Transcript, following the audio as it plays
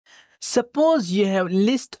Suppose you have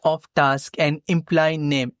list of tasks and employee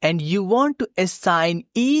name and you want to assign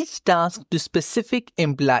each task to specific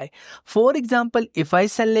employee. For example, if I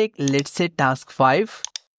select, let's say task 5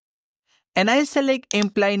 and I select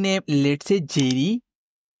employee name, let's say Jerry,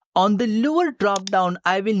 on the lower drop down,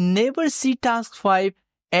 I will never see task 5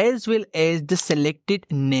 as well as the selected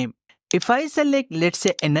name. If I select, let's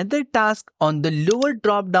say another task on the lower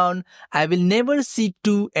drop down, I will never see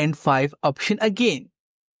 2 and 5 option again.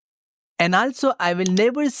 And also I will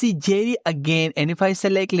never see Jerry again, and if I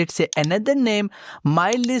select, let's say another name,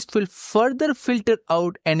 my list will further filter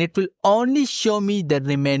out and it will only show me the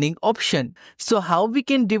remaining option. So how we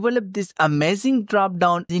can develop this amazing drop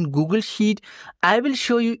down in Google Sheet, I will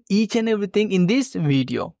show you each and everything in this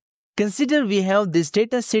video. Consider we have this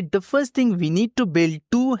data set. The first thing we need to build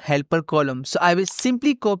 2 helper columns. So I will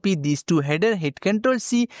simply copy these 2 header, hit Ctrl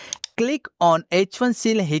C, click on H1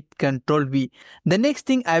 cell, hit Ctrl V. The next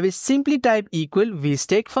thing I will simply type equal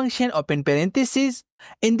VStack function, open parenthesis.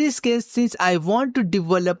 In this case, since I want to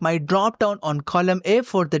develop my drop down on column A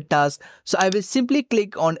for the task, so I will simply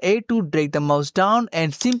click on A to drag the mouse down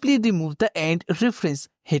and simply remove the end reference,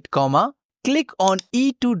 hit comma. Click on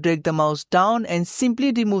E to drag the mouse down and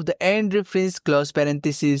simply remove the end reference, close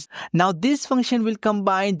parenthesis. Now this function will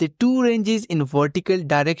combine the 2 ranges in vertical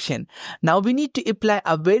direction. Now we need to apply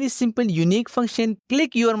a very simple unique function.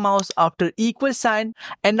 Click your mouse after equal sign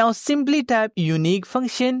and now simply type unique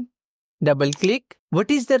function. Double click. What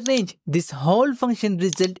is the range? This whole function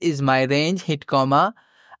result is my range, hit comma.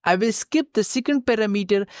 I will skip the second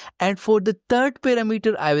parameter and for the third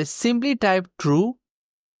parameter I will simply type true.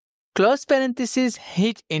 Close parenthesis,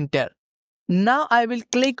 hit enter. Now I will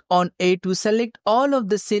click on A to select all of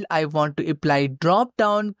the cell I want to apply drop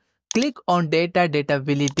down. Click on data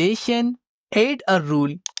validation, add a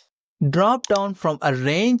rule, drop down from a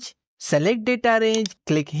range, select data range,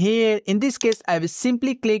 click here. In this case, I will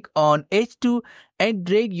simply click on H2 and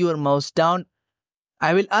drag your mouse down.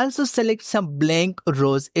 I will also select some blank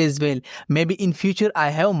rows as well. Maybe in future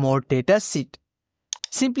I have more data set.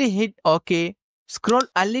 Simply hit OK. Scroll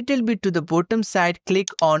a little bit to the bottom side, click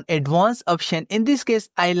on advanced option. In this case,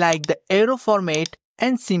 I like the arrow format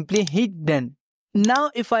and simply hit done.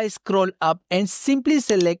 Now if I scroll up and simply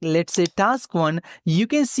select, let's say task 1, you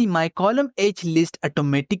can see my column H list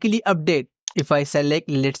automatically update. If I select,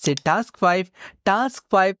 let's say task 5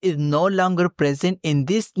 is no longer present in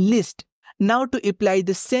this list. Now to apply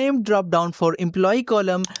the same drop down for employee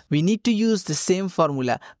column, we need to use the same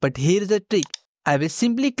formula. But here is a trick. I will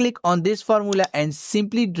simply click on this formula and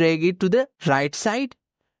simply drag it to the right side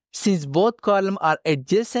since both columns are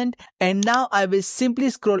adjacent, and now I will simply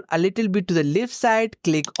scroll a little bit to the left side,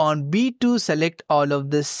 click on B to select all of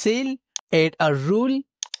the cell, add a rule,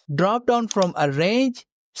 drop down from a range,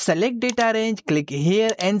 select data range, click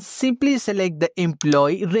here and simply select the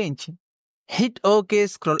employee range. Hit OK,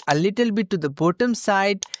 scroll a little bit to the bottom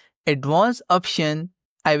side, advanced option.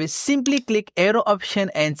 I will simply click arrow option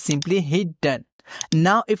and simply hit done.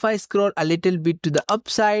 Now if I scroll a little bit to the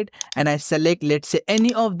upside and I select, let's say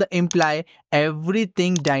any of the employee,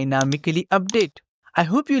 everything dynamically update. I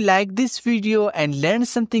hope you like this video and learned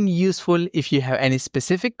something useful. If you have any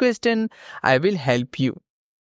specific question, I will help you.